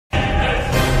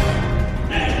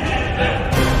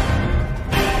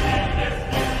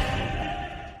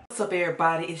up,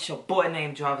 everybody? It's your boy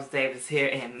named Jarvis Davis here,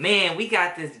 and man, we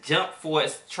got this Jump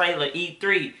Force trailer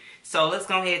E3. So let's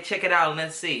go ahead and check it out and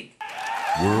let's see.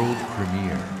 World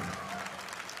premiere.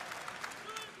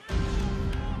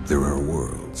 There are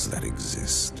worlds that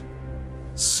exist,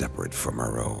 separate from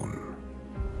our own,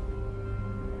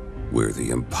 where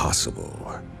the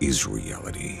impossible is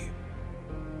reality.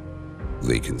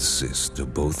 They consist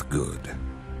of both good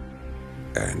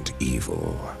and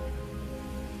evil.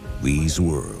 These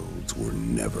worlds were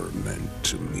never meant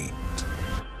to meet.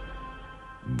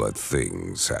 But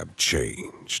things have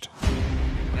changed.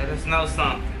 Let us know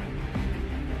something.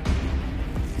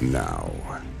 Now,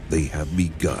 they have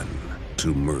begun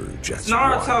to merge as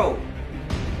Naruto! one.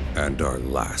 And our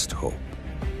last hope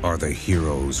are the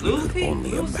heroes we could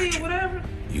only imagine, whatever.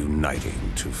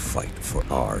 uniting to fight for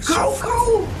our survival.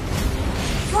 Goku!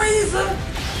 Frieza!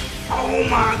 Oh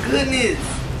my goodness!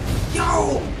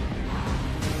 Yo!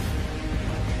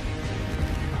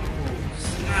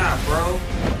 Snap, bro.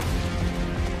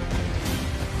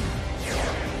 Yo.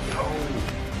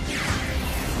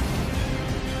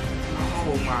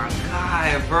 Oh my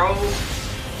god, bro.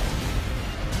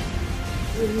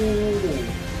 Ooh.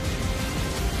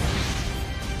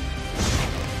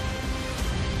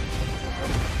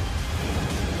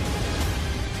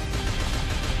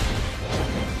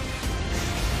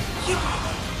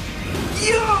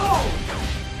 Yo!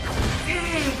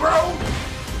 Dang, bro!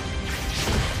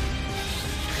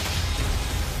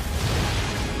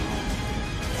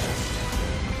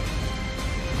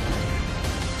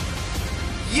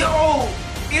 Yo!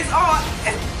 It's on!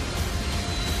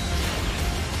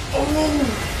 Oh!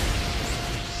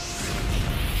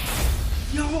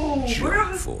 Yo,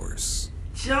 Jump Force.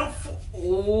 Jump Force.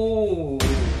 Oh,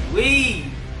 wee!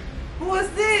 Who is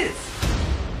this?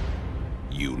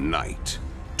 Unite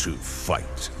to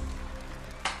fight.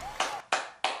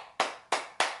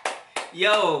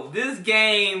 Yo, this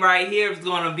game right here is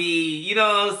gonna be, you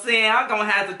know what I'm saying? I'm gonna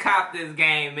have to cop this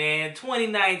game, man.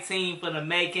 2019 for the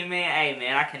making, man. Hey,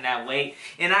 man, I cannot wait.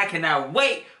 And I cannot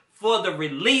wait for the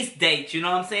release date, you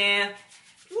know what I'm saying?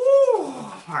 Woo!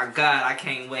 My God, I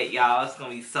can't wait, y'all. It's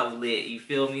gonna be so lit, you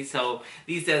feel me? So,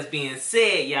 these that's being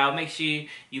said, y'all, make sure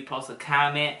you post a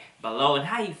comment below and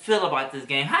how you feel about this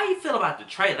game. How you feel about the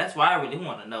trailer? That's what I really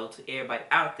want to know to everybody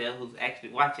out there who's actually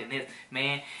watching this,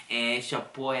 man. And it's your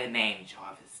boy named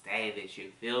Jarvis Davis,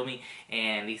 you feel me?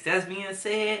 And these that's being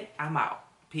said, I'm out.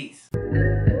 Peace.